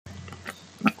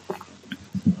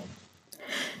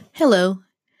Hello,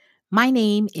 my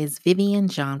name is Vivian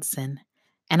Johnson,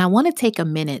 and I want to take a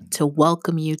minute to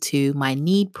welcome you to my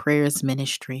Need Prayers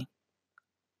ministry.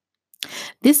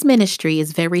 This ministry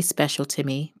is very special to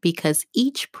me because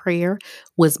each prayer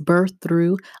was birthed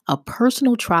through a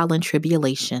personal trial and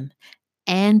tribulation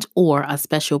and or a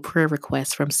special prayer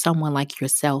request from someone like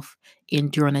yourself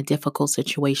enduring a difficult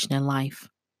situation in life.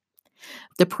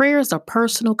 The prayers are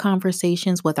personal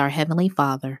conversations with our Heavenly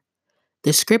Father.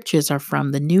 The scriptures are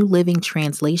from the New Living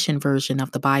Translation version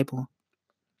of the Bible.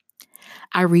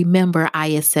 I remember I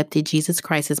accepted Jesus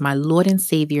Christ as my Lord and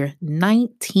Savior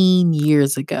 19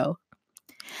 years ago.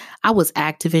 I was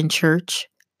active in church,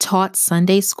 taught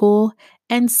Sunday school,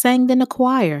 and sang in the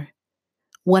choir.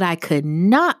 What I could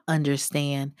not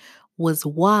understand was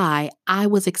why I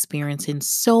was experiencing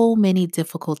so many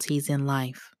difficulties in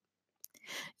life.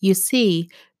 You see,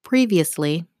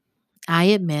 previously, I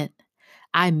admit,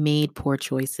 I made poor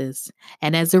choices,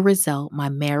 and as a result, my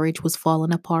marriage was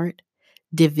falling apart,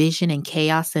 division and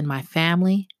chaos in my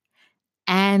family,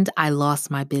 and I lost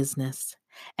my business.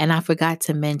 And I forgot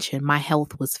to mention my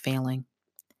health was failing.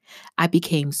 I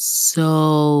became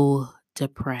so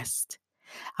depressed.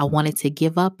 I wanted to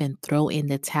give up and throw in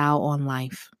the towel on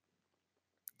life.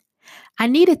 I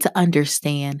needed to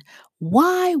understand,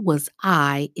 why was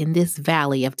I in this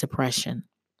valley of depression?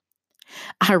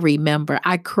 I remember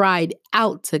I cried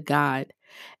out to God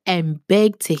and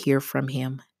begged to hear from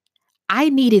him. I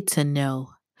needed to know,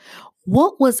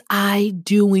 what was I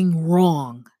doing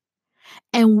wrong?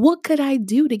 And what could I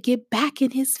do to get back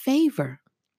in his favor?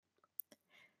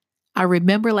 I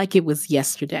remember like it was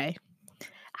yesterday.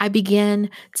 I began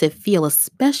to feel a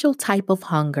special type of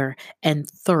hunger and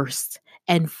thirst,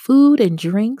 and food and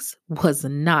drinks was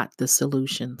not the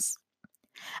solutions.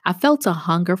 I felt a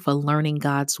hunger for learning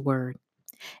God's word.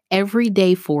 Every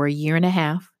day for a year and a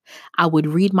half, I would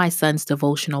read my son's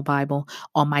devotional Bible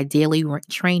on my daily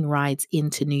train rides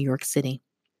into New York City.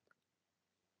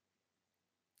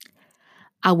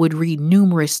 I would read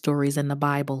numerous stories in the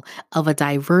Bible of a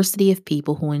diversity of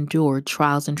people who endured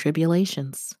trials and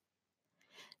tribulations.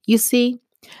 You see,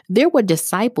 there were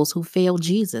disciples who failed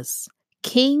Jesus,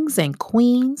 kings and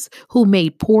queens who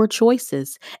made poor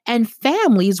choices, and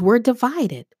families were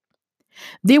divided.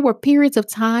 There were periods of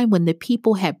time when the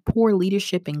people had poor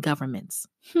leadership in governments.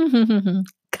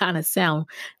 Kind of sound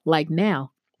like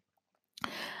now.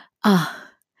 Ah,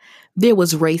 there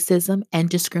was racism and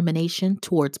discrimination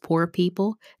towards poor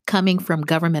people coming from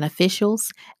government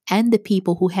officials and the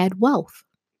people who had wealth.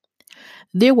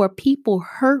 There were people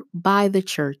hurt by the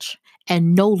church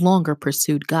and no longer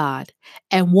pursued God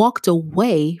and walked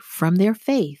away from their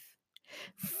faith.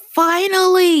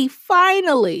 Finally,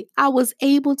 I was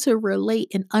able to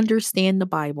relate and understand the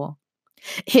Bible.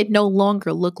 It no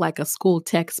longer looked like a school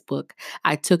textbook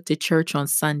I took to church on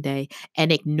Sunday and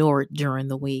ignored during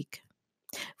the week.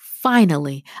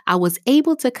 Finally, I was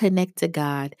able to connect to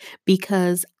God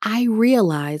because I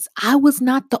realized I was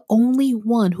not the only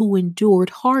one who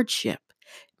endured hardship,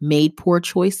 made poor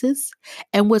choices,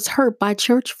 and was hurt by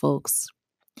church folks.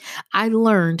 I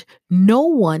learned no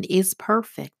one is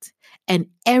perfect and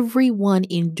everyone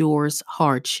endures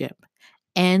hardship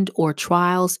and or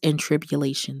trials and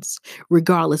tribulations,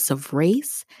 regardless of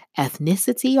race,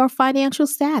 ethnicity, or financial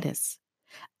status.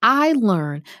 I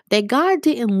learned that God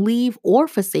didn't leave or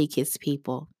forsake his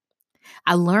people.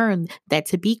 I learned that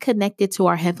to be connected to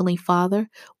our Heavenly Father,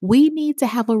 we need to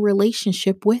have a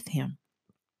relationship with him.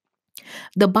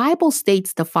 The Bible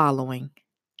states the following: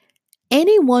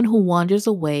 anyone who wanders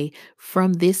away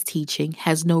from this teaching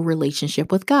has no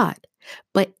relationship with God.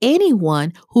 But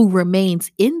anyone who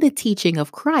remains in the teaching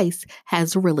of Christ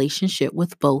has a relationship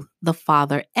with both the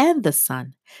Father and the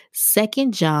Son.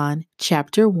 2 John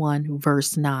chapter 1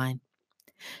 verse 9.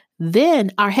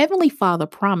 Then our Heavenly Father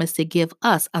promised to give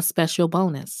us a special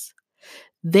bonus.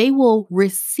 They will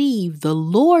receive the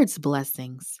Lord's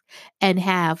blessings and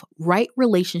have right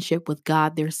relationship with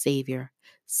God their Savior.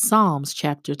 Psalms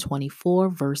chapter 24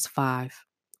 verse 5.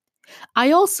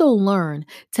 I also learned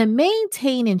to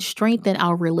maintain and strengthen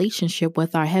our relationship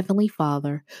with our Heavenly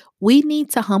Father, we need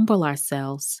to humble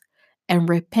ourselves and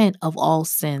repent of all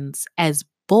sins as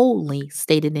boldly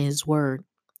stated in his word.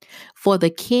 For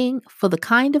the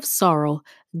kind of sorrow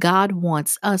God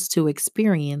wants us to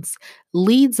experience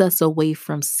leads us away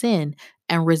from sin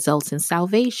and results in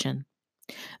salvation.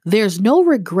 There's no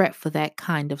regret for that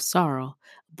kind of sorrow,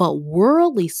 but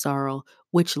worldly sorrow,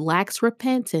 which lacks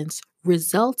repentance,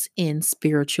 results in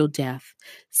spiritual death.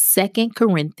 2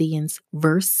 Corinthians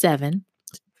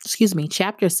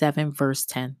chapter 7, verse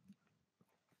 10.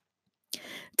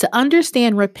 To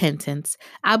understand repentance,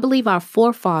 I believe our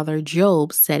forefather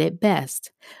Job said it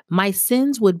best. My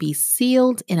sins would be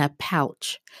sealed in a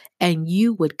pouch, and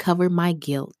you would cover my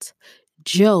guilt.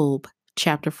 Job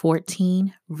chapter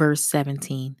 14, verse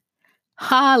 17.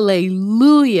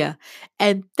 Hallelujah.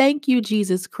 And thank you,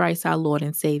 Jesus Christ, our Lord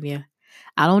and Savior.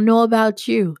 I don't know about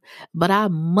you, but I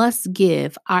must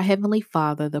give our Heavenly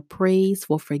Father the praise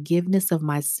for forgiveness of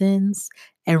my sins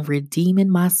and redeeming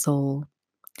my soul.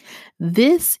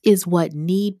 This is what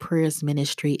Need Prayers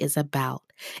Ministry is about.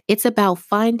 It's about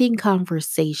finding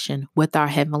conversation with our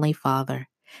Heavenly Father,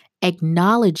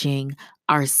 acknowledging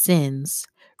our sins,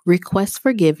 request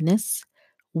forgiveness,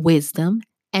 wisdom,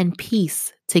 and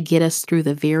peace to get us through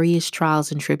the various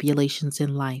trials and tribulations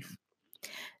in life.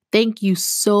 Thank you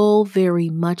so very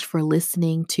much for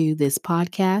listening to this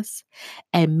podcast,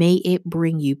 and may it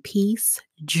bring you peace,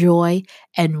 joy,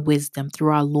 and wisdom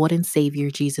through our Lord and Savior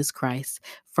Jesus Christ.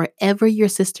 Forever your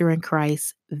sister in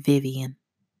Christ, Vivian.